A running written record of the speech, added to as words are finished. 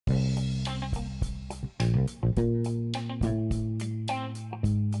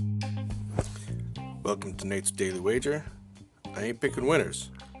Welcome to Nate's Daily Wager. I ain't picking winners,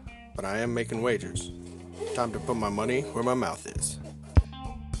 but I am making wagers. Time to put my money where my mouth is.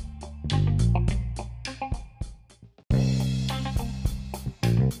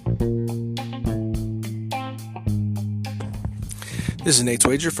 This is Nate's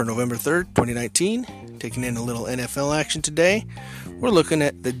Wager for November 3rd, 2019. Taking in a little NFL action today. We're looking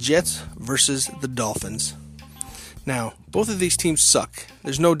at the Jets versus the Dolphins. Now, both of these teams suck.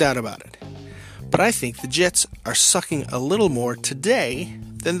 There's no doubt about it. But I think the Jets are sucking a little more today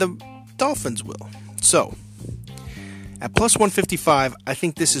than the Dolphins will. So, at plus 155, I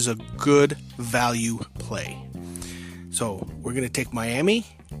think this is a good value play. So, we're going to take Miami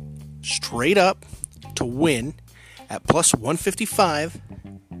straight up to win at plus 155.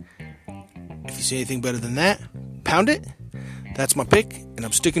 If you see anything better than that, pound it. That's my pick, and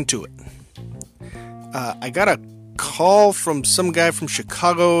I'm sticking to it. I got a call from some guy from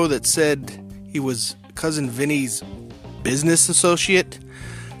Chicago that said he was Cousin Vinny's business associate.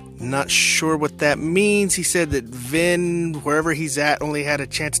 Not sure what that means. He said that Vin, wherever he's at, only had a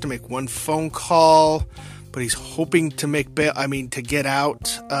chance to make one phone call, but he's hoping to get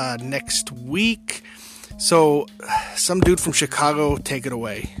out next week. So, some dude from Chicago, take it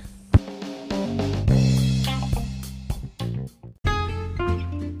away.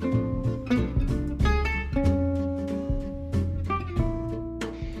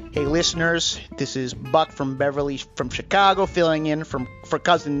 Hey listeners, this is Buck from Beverly from Chicago, filling in for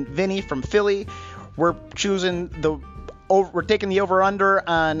Cousin Vinny from Philly. We're taking the over-under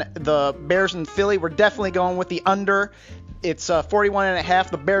on the Bears in Philly. We're definitely going with the under. It's 41.5.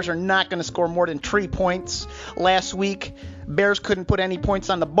 The Bears are not going to score more than 3 points. Last week, Bears couldn't put any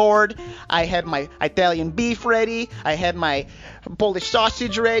points on the board. I had my Italian beef ready. I had my Polish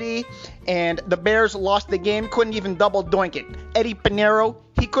sausage ready. And the Bears lost the game, couldn't even double doink it. Eddie Pinheiro,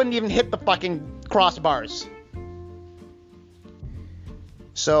 he couldn't even hit the fucking crossbars.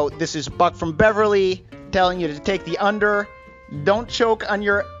 So this is Buck from Beverly telling you to take the under. Don't choke on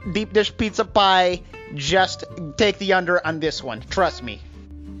your deep dish pizza pie. Just take the under on this one. Trust me.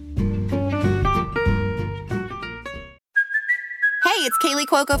 Hey, it's Kaylee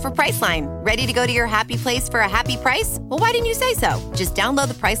Cuoco for Priceline. Ready to go to your happy place for a happy price? Well, why didn't you say so? Just download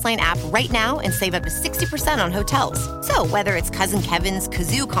the Priceline app right now and save up to 60% on hotels. So whether it's Cousin Kevin's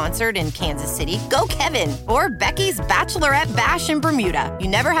Kazoo Concert in Kansas City, go Kevin, or Becky's Bachelorette Bash in Bermuda, you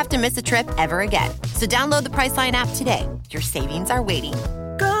never have to miss a trip ever again. So download the Priceline app today. Your savings are waiting.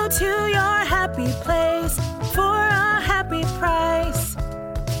 Go to your happy place for a happy price.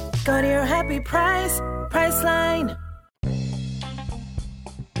 Go to your happy price, Priceline.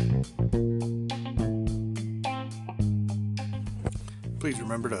 Please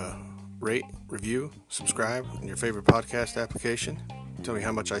remember to rate, review, subscribe in your favorite podcast application. Tell me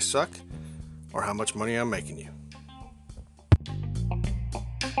how much I suck or how much money I'm making you.